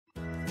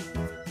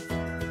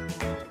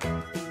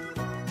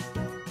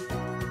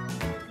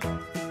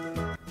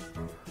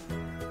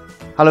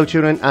Hello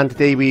children, and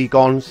today we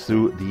gone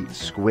through the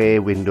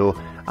square window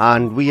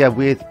and we are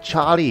with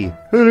Charlie.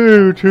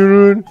 Hello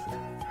children.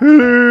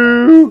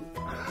 Hello.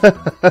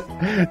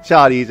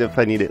 Charlie is a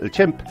funny little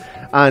chimp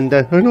and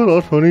I'm not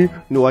that funny.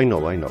 no, I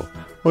know.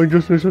 I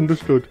just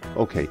misunderstood.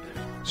 Okay,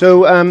 so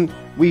what are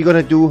we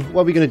gonna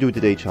do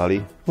today,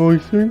 Charlie? I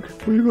think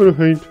we're gonna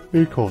paint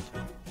a cat.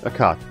 A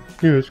cat.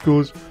 Yes,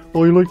 cause I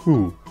like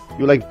Boo.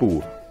 You like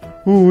Boo?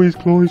 Boo is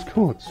Clive's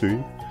cat,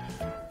 see?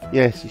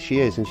 Yes, she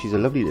is, and she's a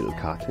lovely little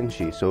cat, isn't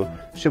she? So,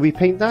 shall we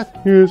paint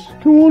that? Yes,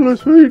 come on,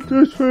 let's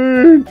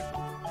paint.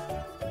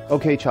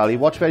 Okay, Charlie,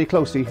 watch very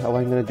closely how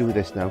I'm going to do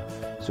this now.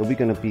 So we're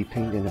going to be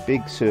painting a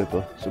big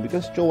circle. So we're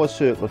going to draw a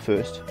circle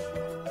first.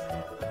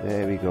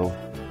 There we go.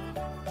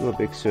 Do a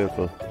big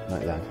circle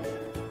like that.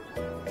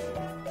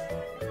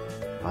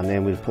 And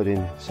then we'll put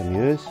in some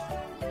ears.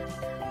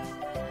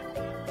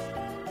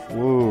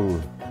 Whoa.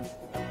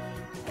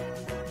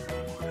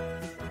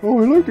 Oh,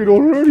 I like it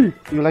already.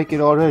 You like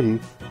it already?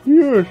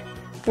 Yes.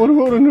 What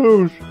about a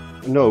nose?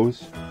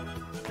 Nose.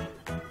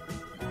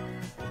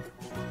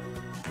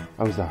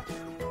 How's that?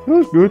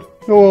 That's good.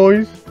 No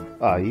eyes.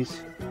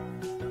 Eyes.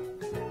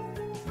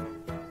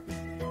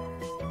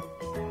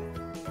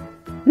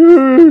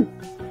 Yay.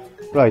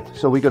 Right,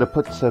 so we're going to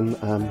put some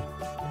a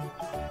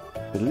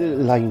little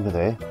line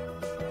there,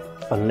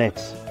 and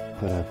let's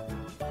put a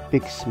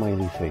big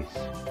smiley face.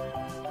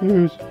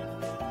 Yes.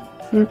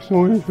 Big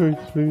smiley face,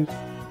 please.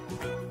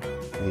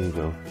 There you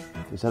go.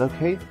 Is that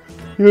okay?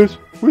 Yes.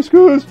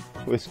 Whiskers.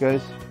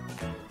 Whiskers.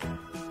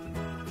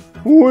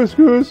 More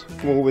whiskers.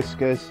 More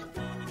whiskers.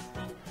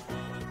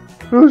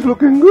 That's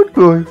looking good,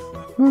 Clive.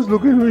 That's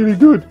looking really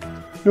good.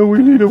 Now we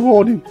need a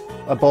body.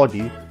 A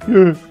body.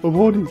 Yeah, a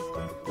body.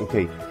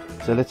 Okay,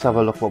 so let's have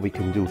a look what we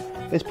can do.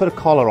 Let's put a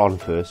collar on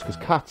first, because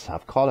cats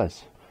have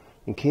collars,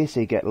 in case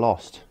they get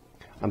lost,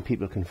 and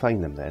people can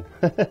find them then.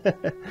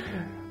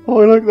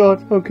 Oh, I like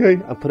that. Okay.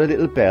 And put a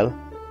little bell.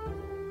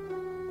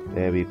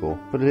 There we go.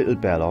 Put a little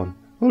bell on.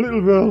 A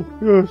little bell.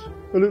 Yes,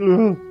 a little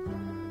bell.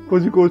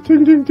 Because it goes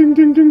ting ting ting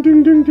ting ting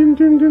ting ting ting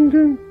ting ting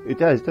ting. It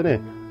does, doesn't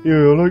it?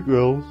 Yeah, I like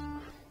bells.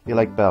 You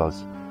like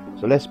bells.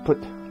 So let's put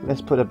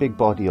a big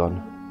body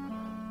on.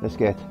 Let's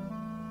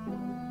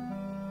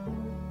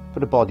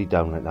put a body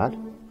down like that.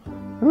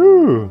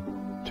 Oh,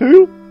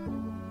 tail?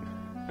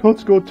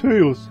 Cat's got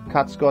tails.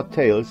 Cat's got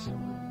tails.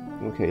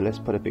 Okay, let's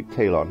put a big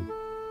tail on.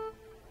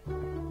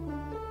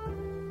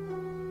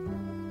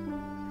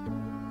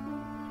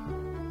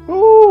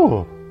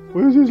 Oh,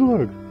 where's his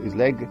leg?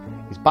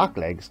 His back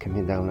legs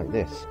coming down like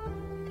this.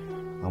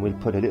 And we'll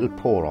put a little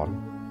paw on.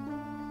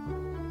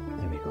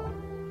 There we go.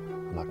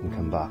 And I can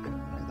come back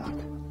like that.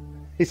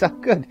 Is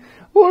that good?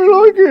 Oh, I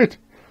like it.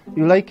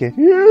 You like it?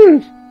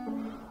 Yes.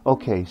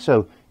 Okay,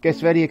 so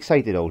gets very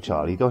excited, old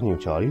Charlie, don't you,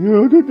 Charlie?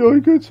 Yeah, I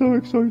get so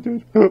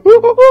excited.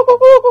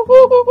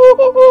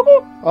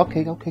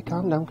 Okay,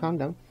 calm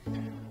down.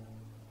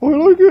 I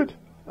like it.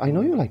 I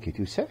know you like it,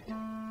 you said.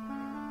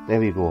 There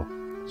we go.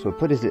 So we'll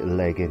put his little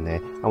leg in there,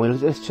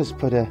 and let's just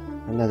put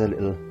another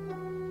little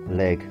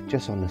leg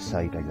just on the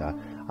side like that.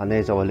 And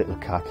there's our little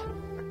cat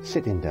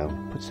sitting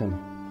down. Put some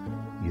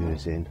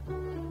ears in,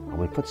 and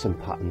we'll put some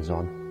patterns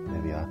on.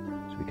 There we are.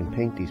 So we can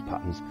paint these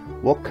patterns.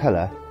 What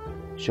colour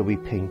shall we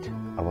paint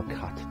our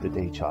cat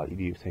today, Charlie,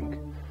 do you think?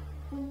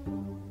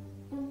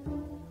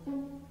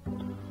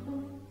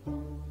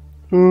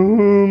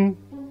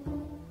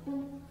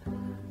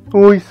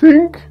 I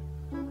think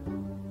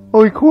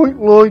I quite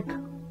like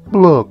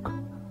black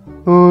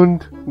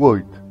and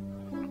white.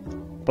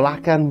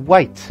 Black and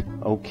white.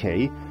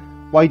 Okay.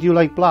 Why do you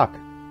like black?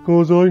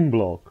 'Cause I'm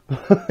black.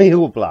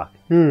 You're black.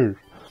 Yes.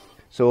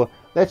 So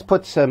let's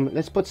put some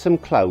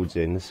clouds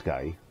in the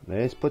sky.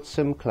 Let's put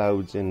some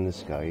clouds in the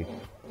sky.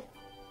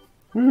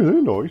 Yeah,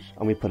 they're nice.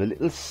 And we put a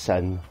little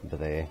sun over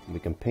there. We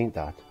can paint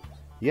that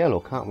yellow,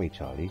 can't we,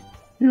 Charlie?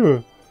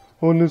 Yeah.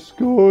 And the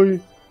sky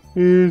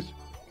is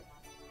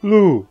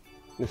blue.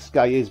 The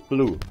sky is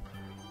blue.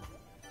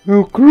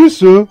 Now,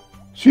 Carissa,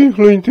 she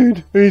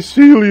painted a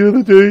seal the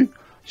other day.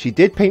 She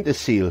did paint a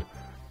seal.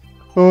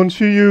 And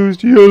she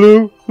used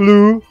yellow,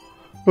 blue,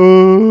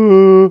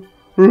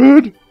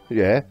 red.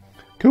 Yeah.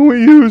 Can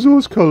we use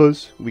those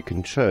colours? We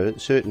can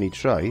certainly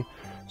try.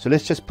 So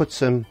let's just put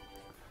some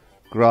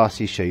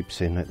grassy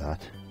shapes in like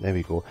that. There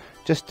we go.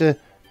 Just to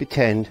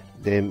pretend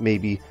that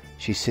maybe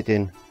she's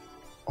sitting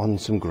on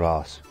some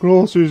grass.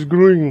 Grass is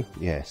green.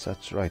 Yes,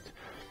 that's right.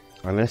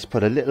 And let's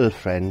put a little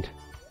friend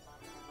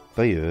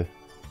by her.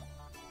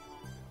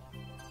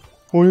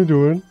 What are you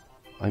doing?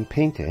 I'm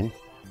painting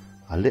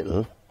a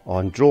little, or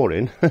I'm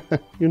drawing.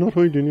 You're not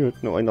hiding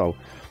yet. No, I know.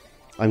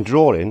 I'm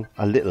drawing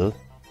a little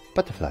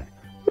butterfly.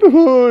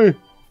 Butterfly!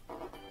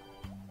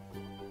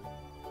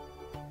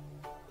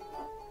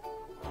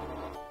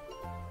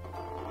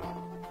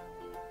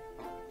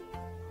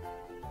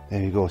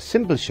 There you go.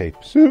 Simple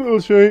shapes. Simple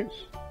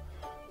shapes.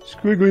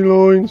 Squiggly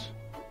lines.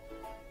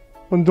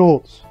 And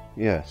dots.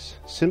 Yes.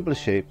 Simple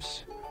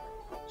shapes.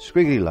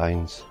 Squiggly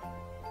lines.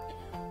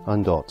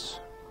 And dots.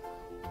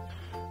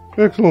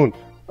 Excellent.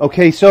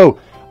 Okay, so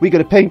we got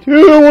to paint. Yeah,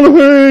 I want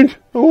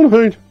to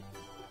paint.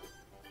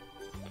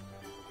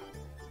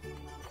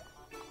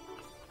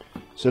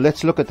 So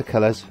let's look at the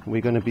colours we're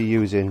going to be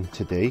using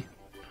today.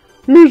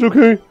 Yes,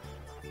 okay.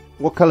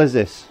 What colour is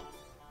this?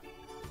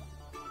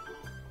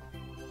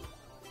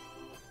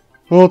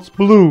 Oh, it's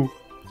blue.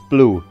 It's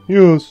blue.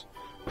 Yes.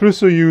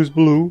 Chrissa used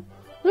blue.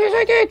 Yes,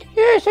 I did.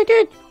 Yes, I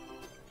did.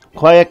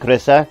 Quiet,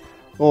 Chrissa.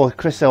 Oh,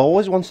 Chrissa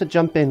always wants to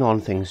jump in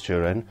on things,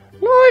 children.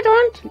 No, I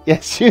don't.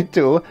 Yes, you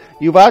do.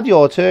 You've had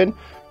your turn.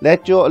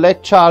 Let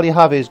Charlie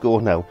have his go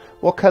now.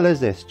 What colour is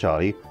this,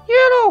 Charlie?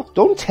 Yellow.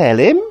 Don't tell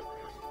him.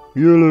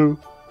 Yellow.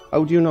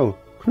 How do you know?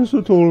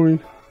 Chrissa told me.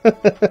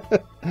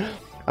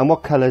 And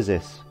what colour is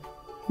this?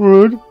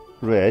 Red.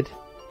 Red.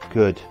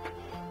 Good.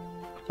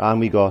 And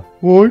we got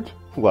White.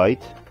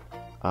 white.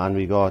 And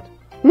we got...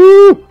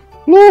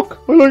 Black.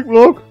 I like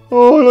black.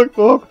 Oh, I like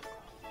black.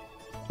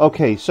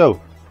 Okay, so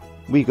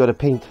we got to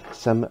paint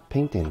some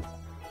painting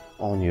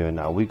on here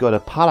now. We got a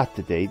palette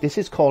today. This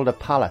is called a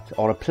palette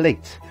or a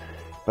plate.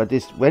 But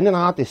this, when an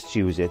artist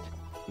uses it,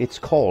 it's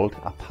called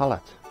a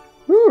palette.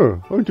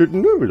 Oh, I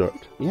didn't know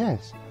that.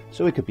 Yes.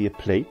 So it could be a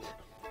plate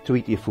to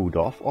eat your food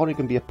off, or it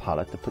can be a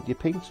palette to put your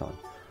paints on.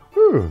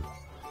 Oh.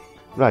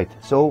 Right,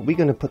 so we're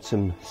going to put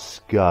some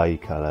sky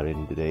colour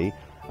in today.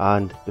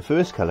 And the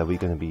first colour we're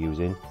going to be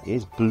using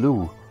is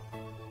blue.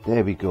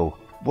 There we go.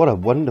 What a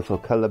wonderful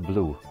colour,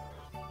 blue.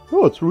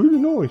 Oh, it's really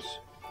nice.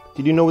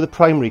 Did you know the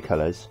primary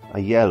colours are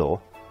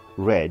yellow,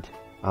 red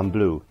and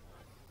blue?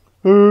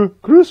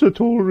 Chrissa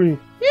told me.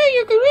 Yeah,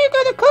 you can read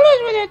other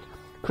colours with it.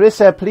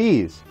 Chrissa,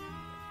 please.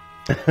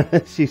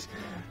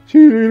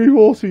 She's really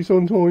bossy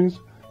sometimes.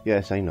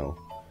 Yes, I know.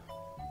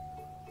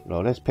 No,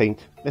 let's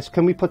paint.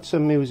 Can we put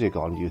some music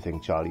on, do you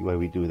think, Charlie, where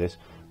we do this?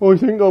 I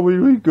think that'll be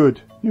really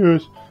good.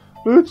 Yes.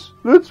 Let's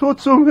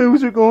put some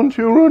music on,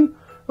 children,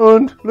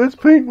 and let's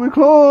paint with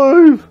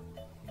Clive.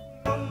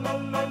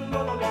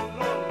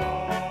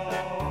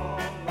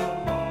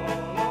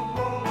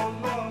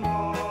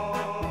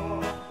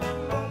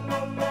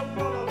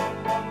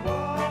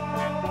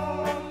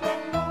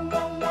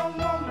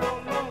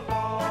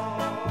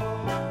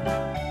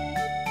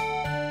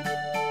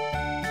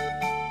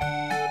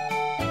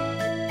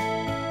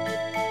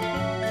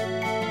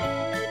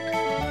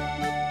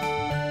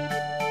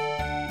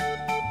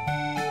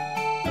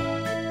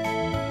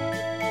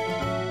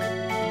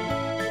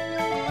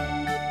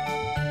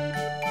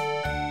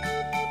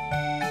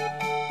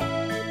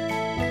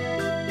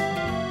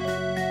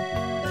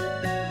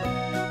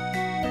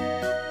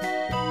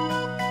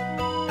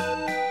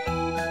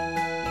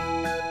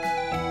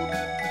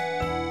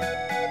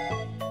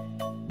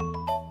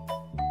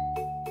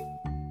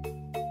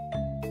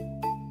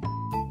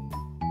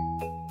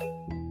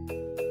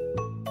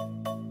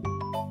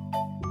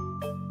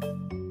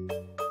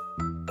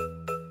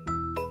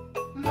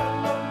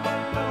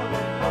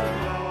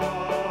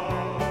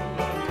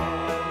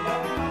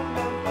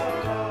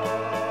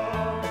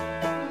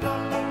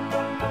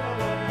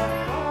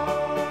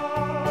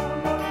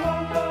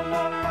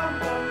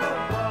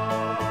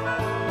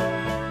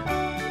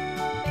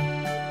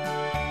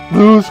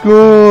 Blue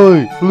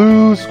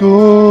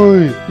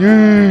sky,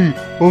 yay,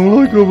 I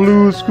like a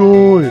blue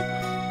sky.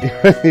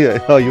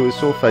 Oh, you were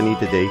so funny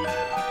today.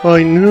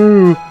 I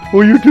know,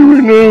 what are you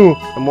doing now?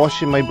 I'm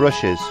washing my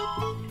brushes.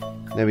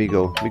 There we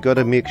go. We got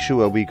to make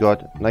sure we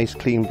got nice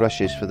clean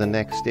brushes for the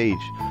next stage.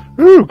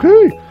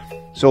 Okay.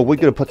 So we're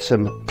going to put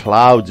some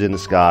clouds in the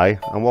sky.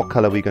 And what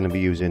colour are we going to be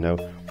using now?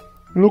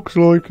 Looks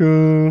like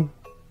white.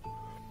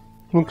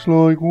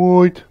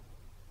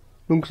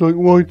 Looks like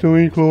white to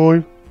me,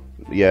 Clive.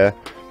 Yeah.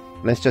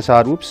 Let's just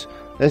add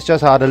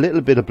a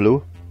little bit of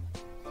blue.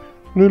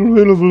 Little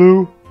bit of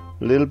blue.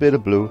 A little bit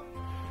of blue.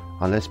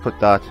 And let's put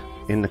that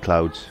in the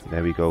clouds.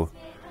 There we go.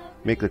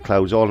 Make the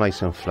clouds all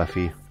nice and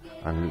fluffy.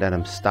 And let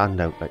them stand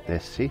out like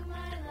this, see?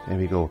 There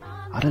we go.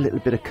 Add a little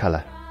bit of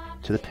colour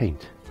to the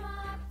paint.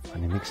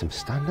 And it makes them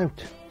stand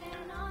out.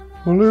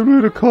 A little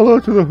bit of colour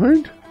to the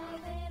paint.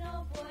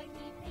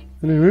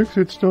 And it makes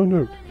it stand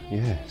out.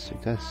 Yes,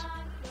 it does.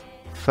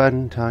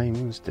 Fun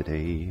times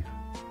today.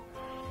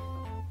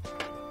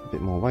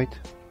 Bit more white,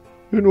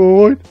 Bit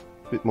more white.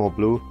 bit more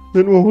blue,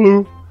 Bit more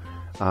blue.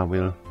 and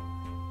we'll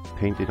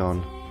paint it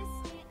on.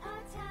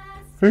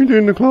 Paint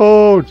in the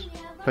clouds.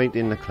 Paint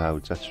in the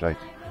clouds, that's right.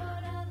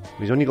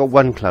 We've only got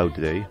one cloud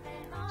today,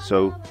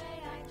 so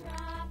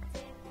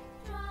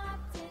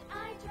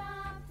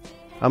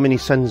how many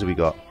suns have we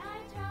got?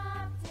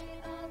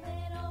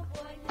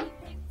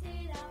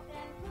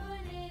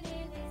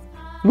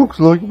 Looks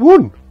like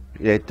one.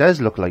 Yeah, it does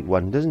look like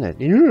one, doesn't it?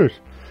 Yes.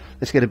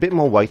 Let's get a bit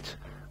more white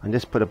and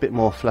just put a bit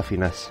more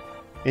fluffiness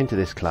into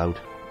this cloud,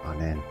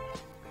 and then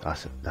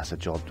that's a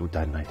job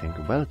done, I think.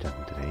 Well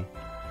done today.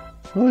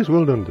 Nice,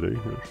 well done today.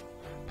 Yes.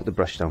 Put the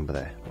brush down by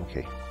there.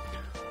 Okay.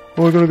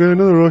 Oh, I'm gonna get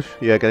another brush.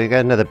 Yeah, gotta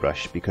get another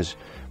brush because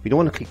we don't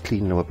want to keep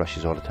cleaning our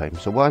brushes all the time.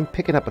 So I'm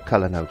picking up a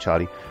colour now,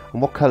 Charlie.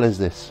 And what colour is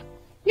this?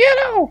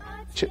 Yellow.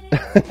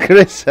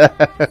 Chris.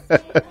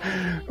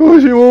 Oh,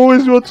 she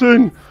always what's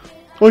in.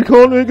 I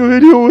can't make a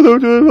video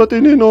without her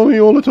butting in on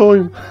me all the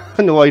time.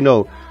 No, I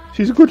know.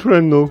 She's a good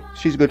friend, though.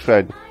 She's a good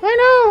friend. I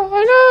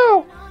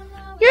know.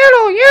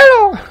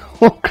 Yellow.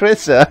 Oh,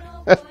 Chris.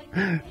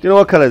 you know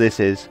what colour this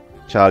is,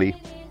 Charlie?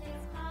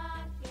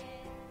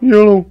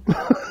 Yellow.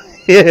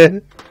 Yeah,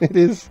 it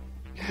is.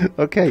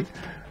 Okay,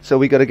 so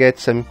we got to get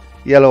some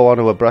yellow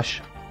onto a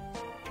brush.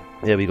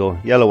 There we go,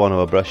 yellow onto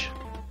a brush.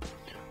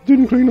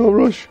 Didn't clean our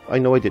brush. I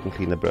know I didn't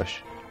clean the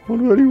brush. Not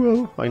very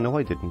well. I know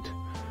I didn't.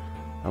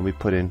 And we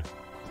put in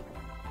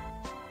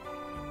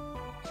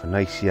a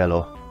nice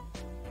yellow,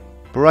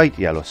 bright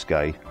yellow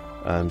sky,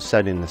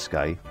 sun in the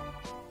sky.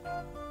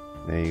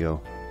 There you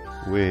go.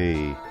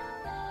 Whee.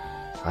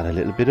 And a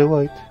little bit of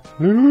white.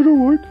 A little bit of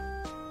white.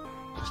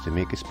 Just to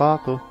make it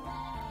sparkle.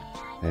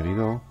 There we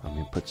go. And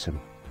we put some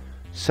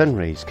sun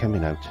rays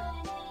coming out.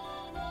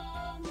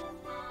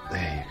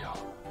 There you go.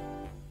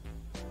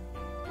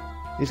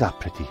 Is that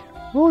pretty?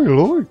 I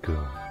like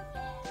that.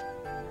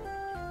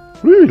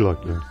 Really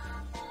like that.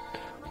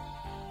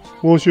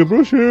 Wash your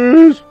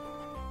brushes.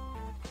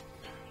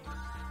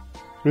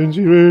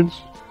 Rinsey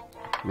rinse.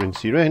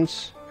 Rinsey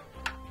rinse.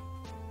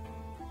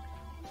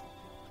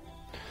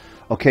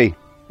 Okay,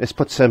 let's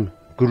put some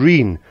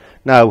green.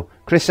 Now,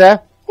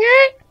 Chrissa,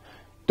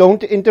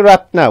 don't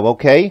interrupt now,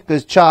 okay?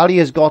 Because Charlie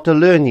has got to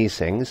learn these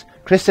things.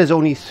 Chrissa's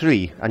only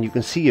 3, and you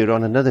can see her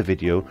on another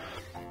video.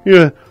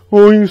 Yeah,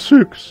 I'm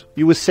 6.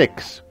 You were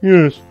 6.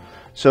 Yes.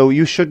 So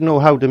you should know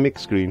how to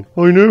mix green.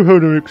 I know how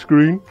to mix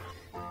green.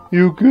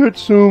 You get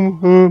some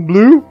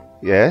blue.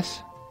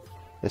 Yes.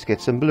 Let's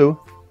get some blue.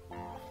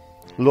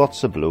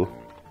 Lots of blue.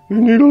 You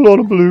need a lot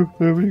of blue.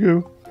 There we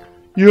go.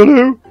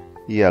 Yellow.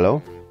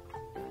 Yellow.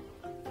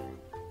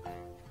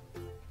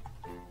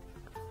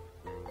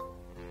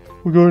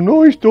 We got a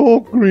nice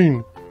dark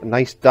green. A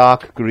nice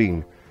dark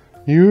green.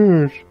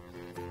 Yes.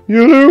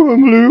 Yellow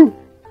and blue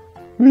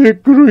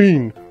make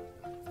green.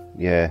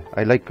 Yeah,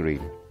 I like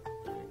green.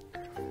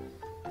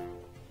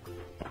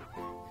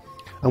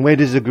 And where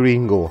does the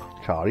green go,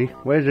 Charlie?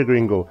 Where does the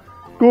green go?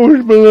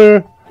 Goes for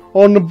there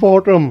on the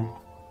bottom.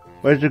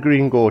 Where's the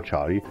green go,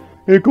 Charlie?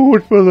 It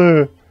goes for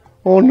there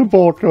on the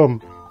bottom.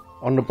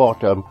 On the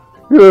bottom.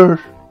 Yes.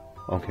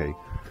 Okay,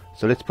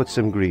 so let's put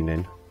some green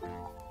in.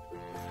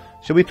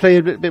 Shall we play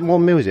a bit more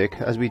music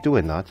as we're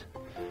doing that?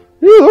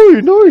 Yeah,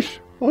 that'd be nice.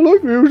 I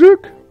like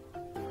music.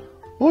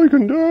 I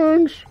can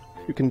dance.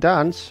 You can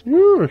dance?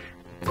 Yes.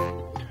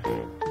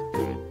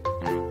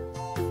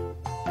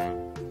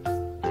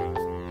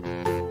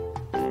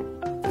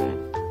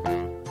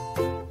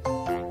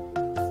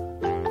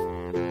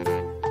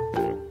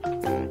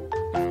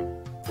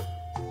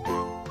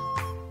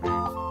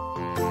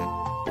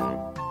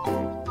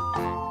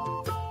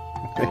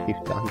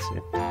 You're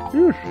dancing.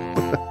 Yes.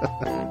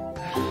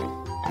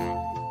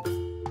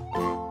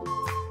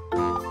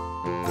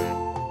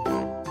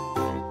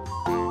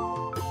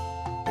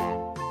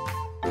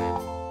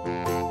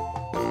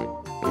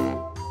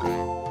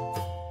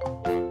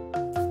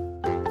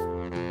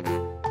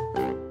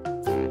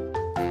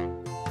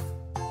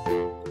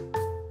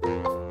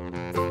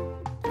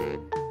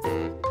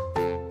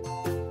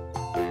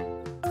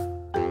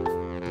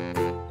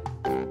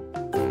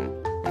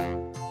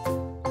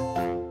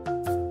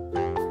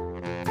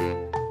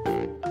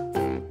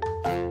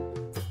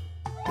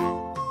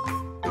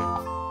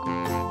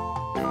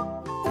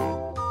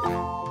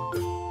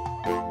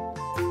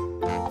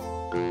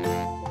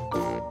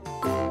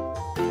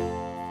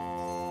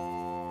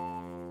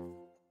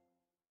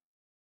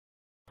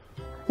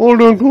 All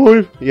done,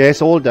 Clive.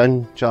 Yes, all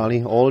done,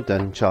 Charlie. All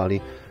done,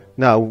 Charlie.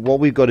 Now, what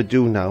we've got to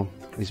do now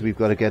is we've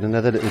got to get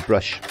another little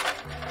brush.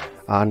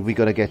 And we've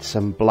got to get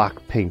some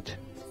black paint.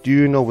 Do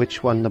you know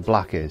which one the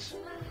black is?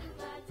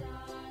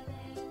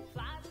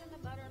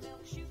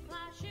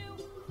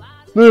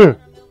 There.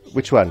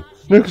 Which one?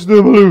 Next to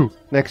the blue.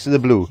 Next to the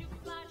blue.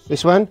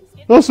 This one?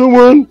 That's the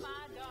one.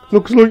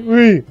 Looks like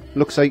me.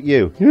 Looks like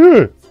you.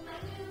 Yeah.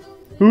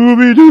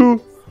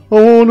 Ooby-doo. I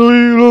wanna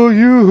be like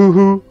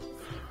you.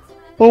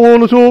 I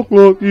wanna talk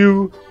like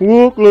you,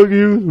 walk like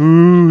you,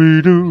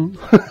 ooey-doo.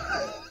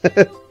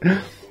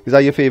 Is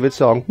that your favourite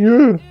song?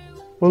 Yeah,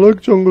 I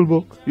like Jungle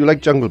Book. You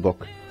like Jungle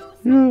Book?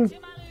 Yeah.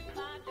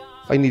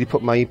 I need to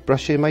put my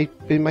brush in my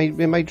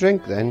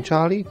drink then,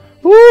 Charlie.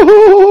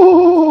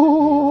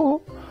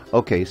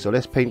 Okay, so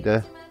let's paint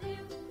them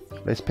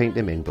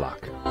in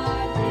black.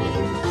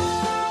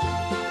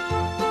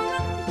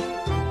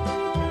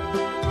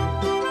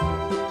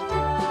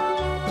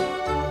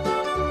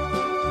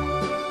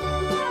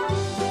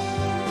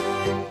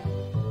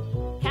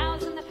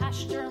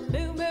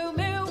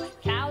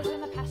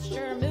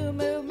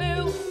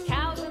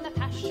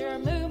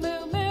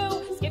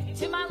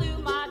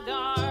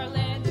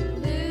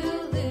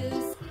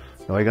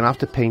 Now you're going to have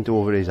to paint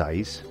over his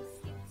eyes.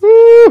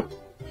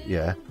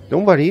 Yeah,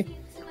 don't worry.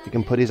 You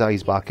can put his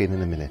eyes back in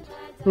a minute.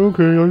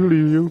 Okay, I'll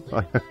leave you.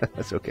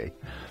 That's okay.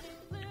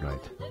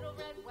 Right.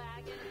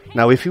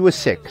 Now if you were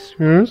 6,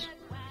 Yes?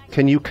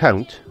 can you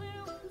count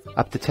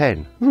up to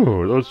 10?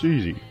 Oh, that's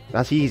easy.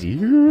 That's easy.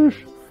 Yes.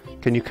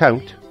 Can you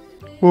count?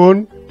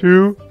 1,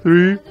 2,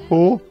 3,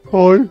 4,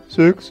 5,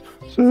 6,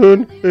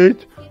 7,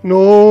 8,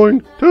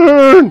 9,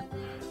 10.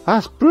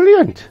 That's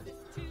brilliant.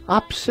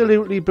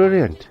 Absolutely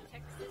brilliant.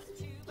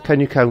 Can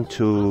you count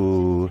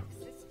to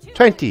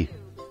 20.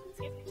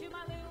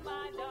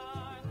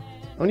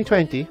 Only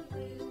 20?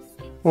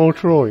 I'll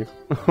try.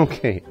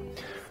 Okay.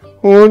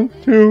 1,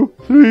 2,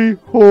 3,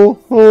 4,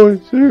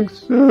 5, 6,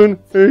 7,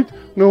 8,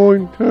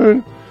 9,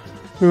 10,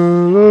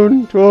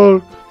 11,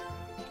 12,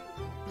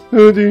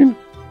 13,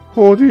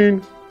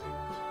 14,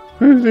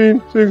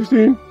 15,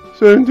 16,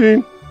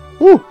 17.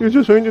 Oh, you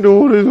just painted the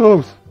whole of his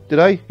house. Did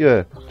I?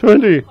 Yeah.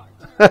 20.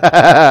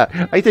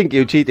 I think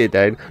you cheated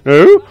then.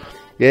 No?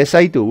 Yes,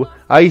 I do.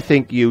 I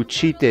think you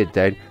cheated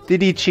then.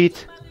 Did he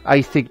cheat?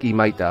 I think he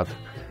might have.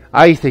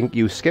 I think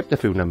you skipped a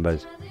few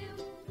numbers.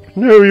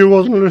 No, you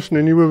wasn't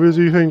listening. You were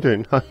busy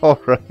painting.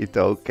 Alright,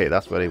 okay,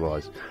 that's what it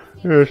was.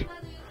 Yes.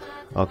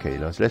 Okay,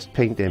 let's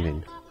paint them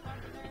in.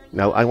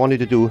 Now, I wanted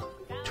to do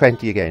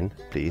 20 again,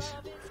 please.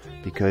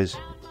 Because,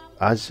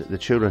 as the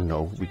children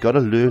know, we got to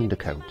learn to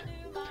count.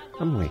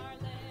 Haven't we?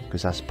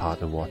 Because that's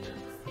part of what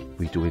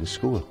we do in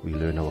school. We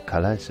learn our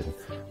colours, and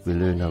we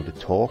learn how to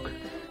talk,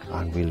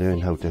 and we learn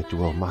how to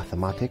do our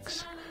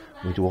mathematics.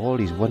 We do all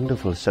these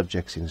wonderful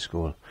subjects in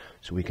school,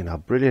 so we can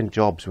have brilliant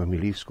jobs when we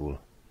leave school.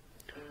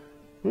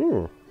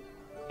 Oh,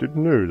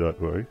 didn't know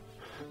that way.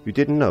 You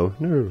didn't know?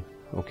 No.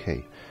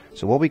 Okay,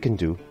 so what we can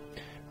do,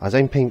 as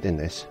I'm painting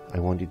this, I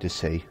want you to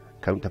say,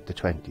 count up to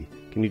 20.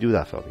 Can you do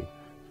that for me?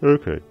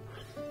 Okay.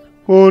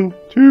 1,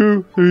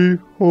 2, 3,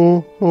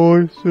 4,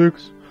 5,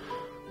 6,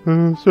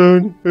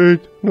 7,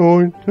 8,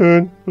 9,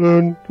 10,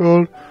 11,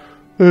 12,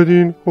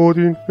 13,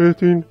 14,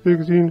 15,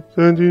 16,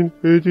 17,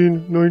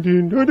 18,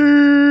 19,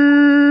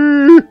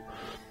 20!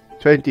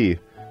 20.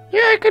 Yeah,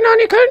 I can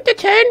only count to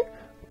 10.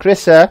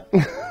 Chrissa.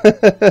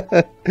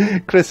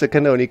 Chrissa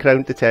can only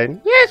count to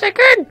 10. Yes, I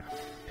can.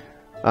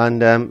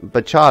 And,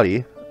 but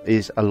Charlie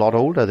is a lot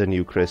older than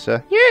you,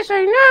 Chrissa. Yes,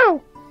 I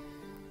know.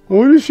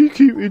 Why does she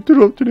keep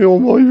interrupting all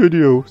my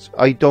videos?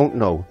 I don't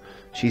know.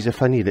 She's a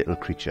funny little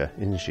creature,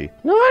 isn't she?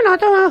 No, I'm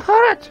not. I'm a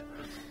parrot.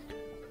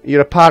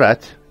 You're a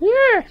parrot?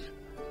 Yes.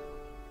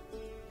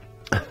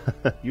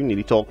 You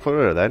nearly talk for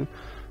her then.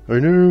 I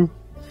know.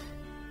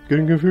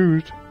 Getting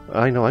confused.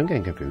 I know, I'm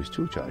getting confused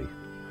too, Charlie.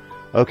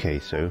 Okay,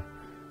 so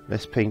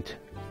let's paint.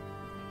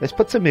 Let's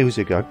put some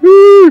music on.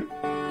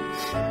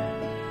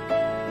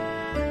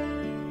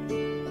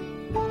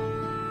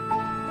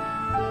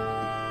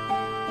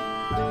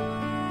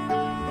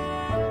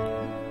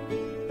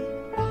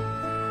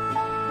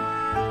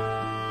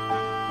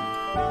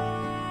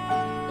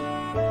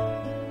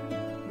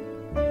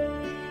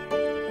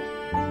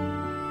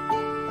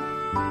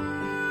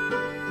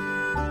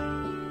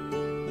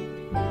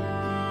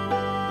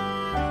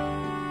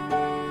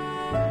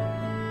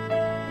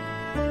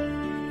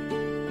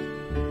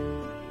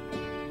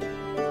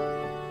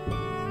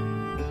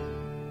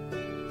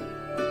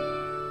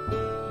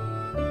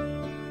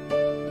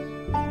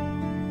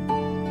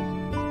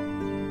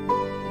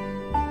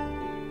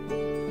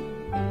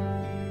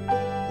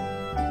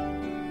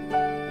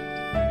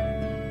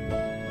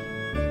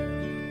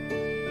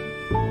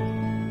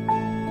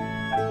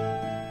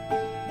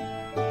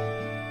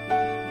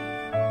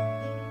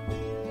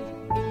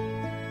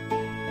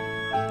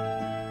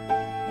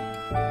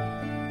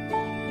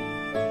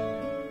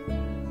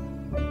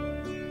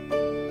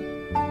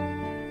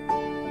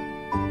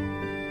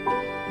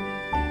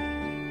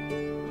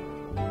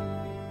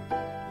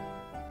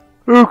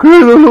 Okay,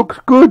 that looks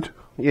good.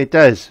 It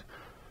does.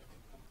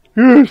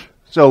 Yes.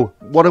 So,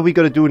 what are we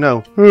going to do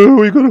now?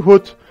 We gotta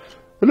put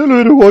a little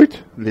bit of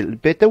white. A little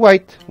bit of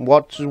white.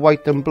 What does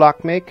white and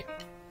black make?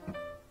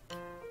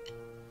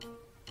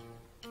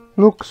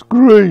 Looks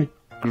grey.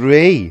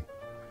 Grey.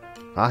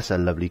 That's a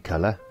lovely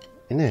colour,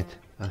 isn't it?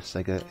 That's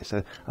like it's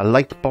a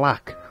light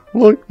black.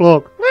 Light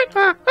black. Light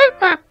black, light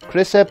black.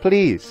 Chrissa,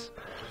 please.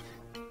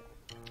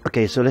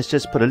 Okay, so let's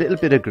just put a little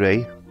bit of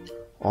grey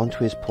onto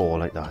his paw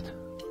like that.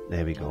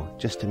 There we go.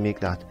 Just to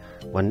make that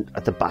one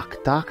at the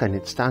back dark and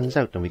it stands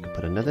out, and we can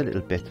put another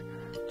little bit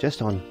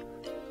just on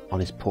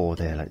his paw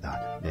there like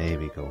that. There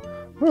we go.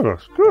 Oh,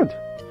 that's good.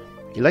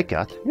 You like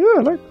that? Yeah,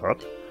 I like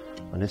that.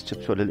 And let's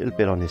just put a little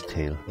bit on his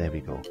tail. There we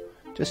go.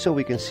 Just so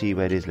we can see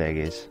where his leg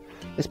is.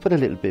 Let's put a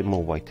little bit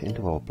more white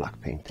into our black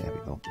paint. There we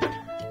go.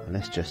 And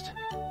let's just...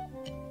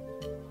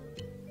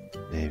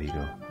 There we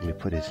go. And we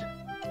put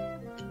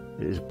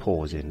his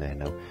paws in there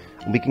now.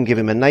 And we can give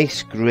him a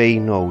nice grey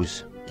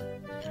nose.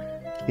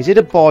 Is it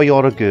a boy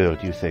or a girl,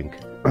 do you think?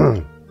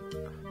 I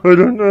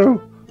don't know.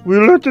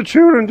 We'll let the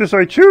children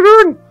decide.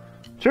 Children!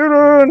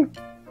 Children!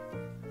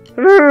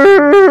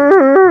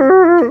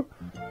 Hello!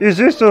 Is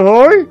this a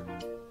boy?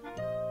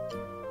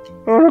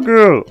 Or a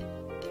girl?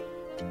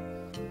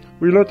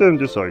 We let them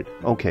decide.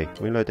 Okay,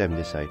 we'll let them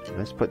decide.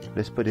 Let's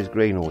put his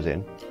grey nose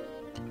in.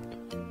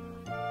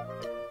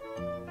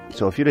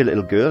 So if you're a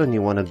little girl and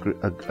you want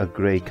a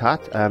grey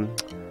cat,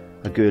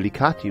 a girly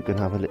cat, you can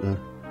have a little...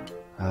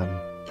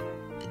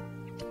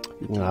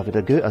 you can have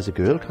it as a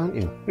girl, can't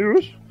you?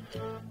 Yes.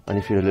 And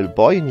if you're a little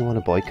boy and you want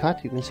a boy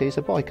cat, you can say it's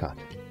a boy cat.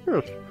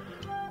 Yes.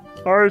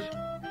 Eyes.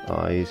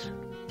 Eyes.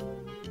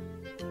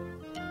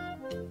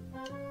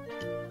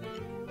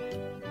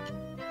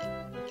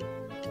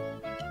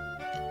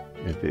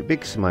 A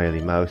big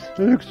smiley mouth.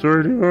 Big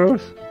smiley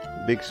mouth.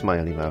 Big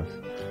smiley mouth.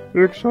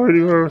 Big smiley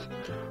mouth.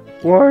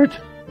 White.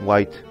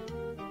 White.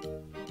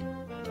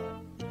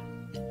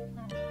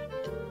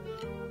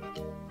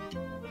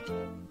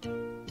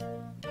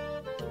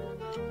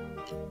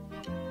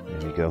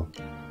 There we go.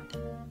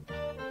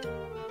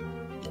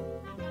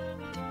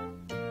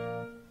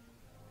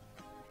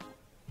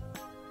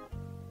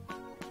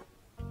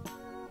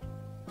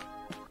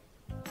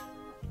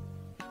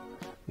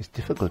 It's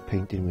difficult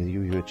painting with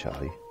you here,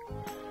 Charlie.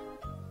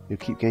 You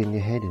keep getting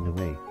your head in the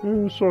way.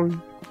 Oh, sorry.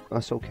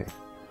 That's okay.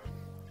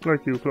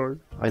 Like you, Clive.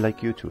 I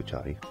like you too,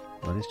 Charlie.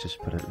 Well, let's just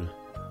put a little...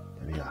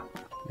 There we are.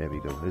 There we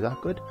go. Is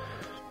that good?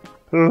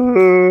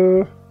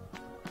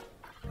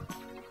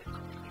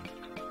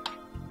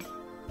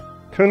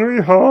 Can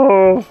we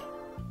have...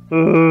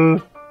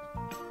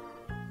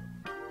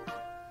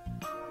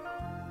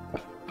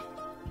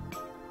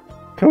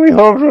 Can we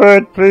have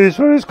red, please,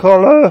 for his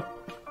collar?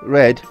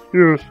 Red?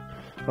 Yes.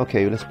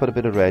 Okay, let's put a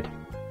bit of red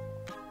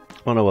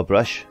on our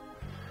brush.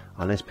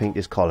 And let's paint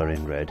this collar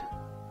in red.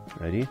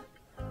 Ready?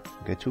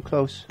 Don't get too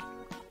close.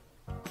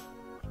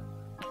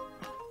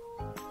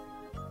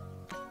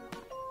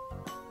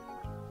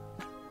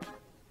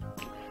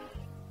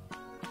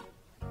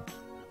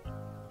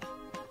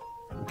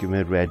 Give me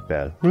a red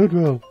bell. Red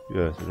bell.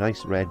 Yes, a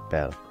nice red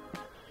bell.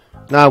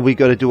 Now we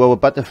got to do our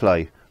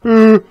butterfly.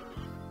 Can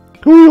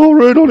we have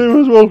red on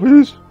him as well,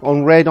 please?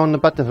 On red on the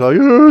butterfly?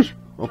 Yes.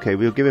 Okay,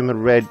 we'll give him a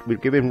red. We'll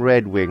give him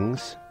red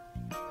wings.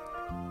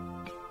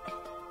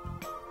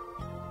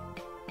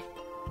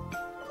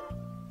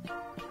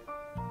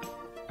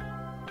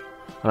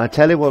 And I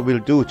tell you what we'll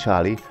do,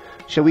 Charlie.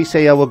 Shall we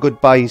say our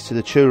goodbyes to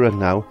the children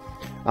now?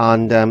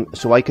 And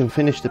so I can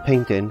finish the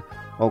painting,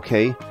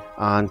 okay?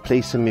 And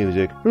play some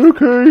music.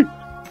 Okay.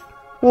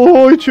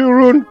 Oh, hi,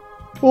 children.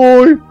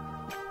 Hi.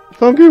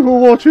 Thank you for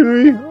watching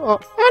me.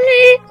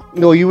 Honey,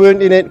 No, you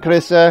weren't in it,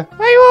 Carissa. I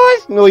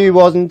was. No, you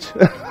wasn't.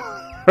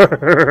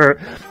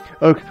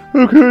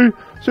 Okay.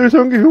 So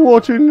thank you for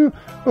watching me,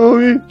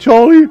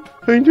 Charlie,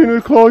 painting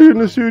a Clive in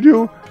the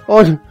studio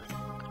on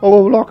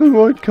our black and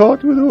white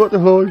cat with a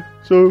butterfly.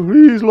 So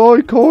please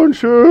like, comment,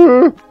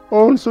 share,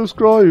 and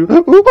subscribe.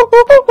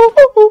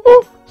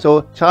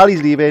 So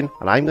Charlie's leaving,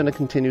 and I'm going to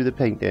continue the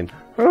painting.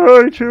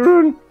 Hi,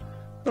 children.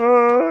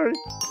 Bye.